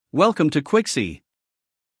Welcome to QuickSee.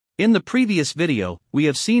 In the previous video, we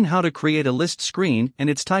have seen how to create a list screen and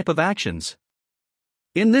its type of actions.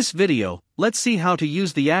 In this video, let's see how to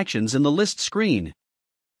use the actions in the list screen.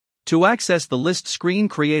 To access the list screen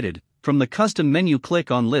created, from the custom menu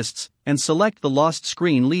click on Lists and select the Lost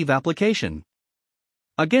Screen Leave application.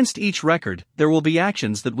 Against each record, there will be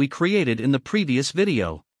actions that we created in the previous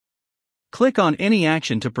video. Click on any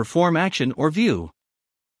action to perform action or view.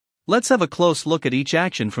 Let's have a close look at each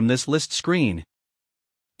action from this list screen.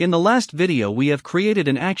 In the last video we have created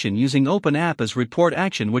an action using Open App as report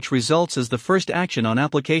action, which results as the first action on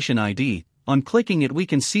application ID. On clicking it we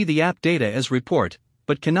can see the app data as report,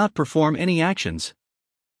 but cannot perform any actions.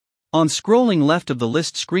 On scrolling left of the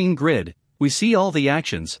list screen grid, we see all the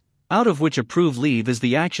actions, out of which Approve Leave is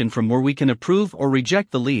the action from where we can approve or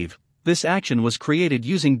reject the leave. This action was created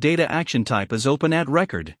using data action type as Open Add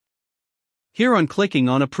Record. Here on clicking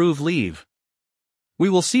on Approve Leave, we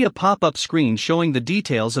will see a pop-up screen showing the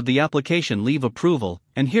details of the application leave approval,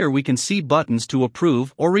 and here we can see buttons to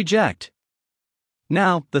approve or reject.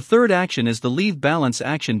 Now, the third action is the Leave Balance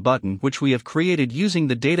action button, which we have created using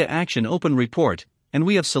the data action Open Report, and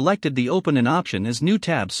we have selected the Open in option as new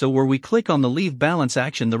tab, so where we click on the Leave Balance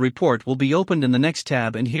action the report will be opened in the next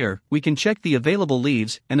tab, and here we can check the available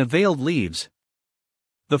leaves and availed leaves.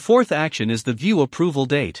 The fourth action is the View Approval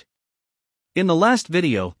Date. In the last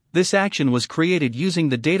video, this action was created using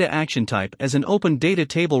the data action type as an open data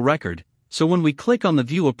table record, so when we click on the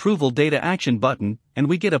View Approval Data action button, and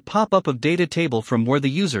we get a pop-up of data table from where the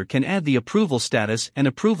user can add the approval status and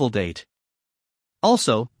approval date.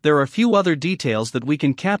 Also, there are a few other details that we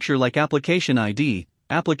can capture, like application ID,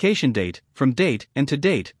 application date, from date and to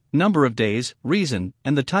date, number of days, reason,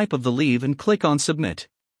 and the type of the leave, and click on Submit.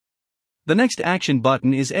 The next action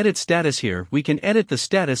button is Edit Status. Here we can edit the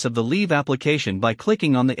status of the leave application by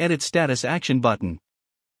clicking on the Edit Status action button.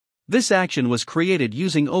 This action was created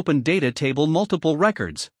using Open Data Table multiple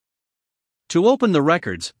records. To open the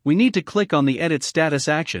records, we need to click on the Edit Status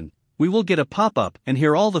action. We will get a pop-up, and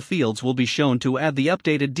here all the fields will be shown to add the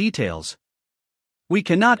updated details. We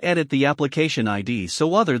cannot edit the application ID,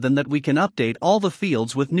 so other than that we can update all the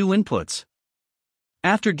fields with new inputs.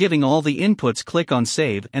 After giving all the inputs, click on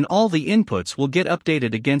Save, and all the inputs will get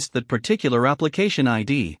updated against that particular application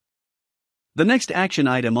ID. The next action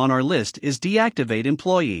item on our list is Deactivate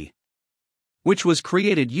Employee, which was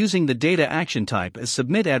created using the data action type as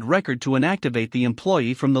Submit Add Record to inactivate the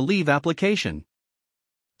employee from the leave application.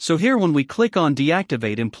 So here when we click on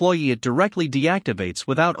Deactivate Employee, it directly deactivates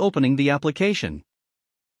without opening the application.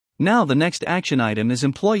 Now the next action item is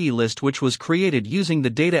Employee List, which was created using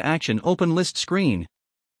the data action Open List screen.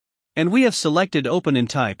 And we have selected Open in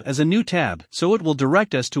Type as a new tab, so it will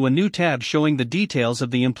direct us to a new tab showing the details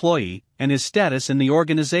of the employee and his status in the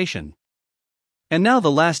organization. And now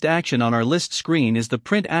the last action on our list screen is the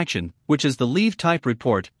Print action, which is the Leave Type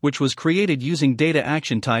Report, which was created using data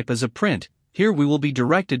action type as a print. Here we will be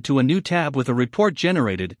directed to a new tab with a report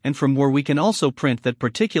generated, and from where we can also print that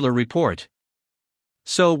particular report.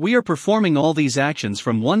 So we are performing all these actions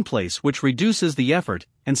from one place, which reduces the effort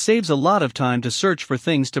and saves a lot of time to search for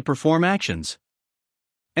things to perform actions.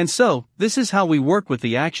 And so, this is how we work with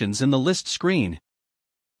the actions in the list screen.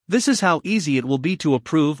 This is how easy it will be to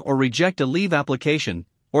approve or reject a leave application,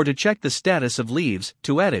 or to check the status of leaves,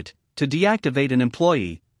 to edit, to deactivate an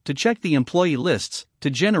employee, to check the employee lists, to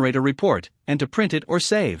generate a report, and to print it or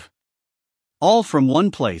save. All from one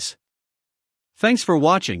place. Thanks for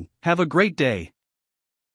watching. Have a great day.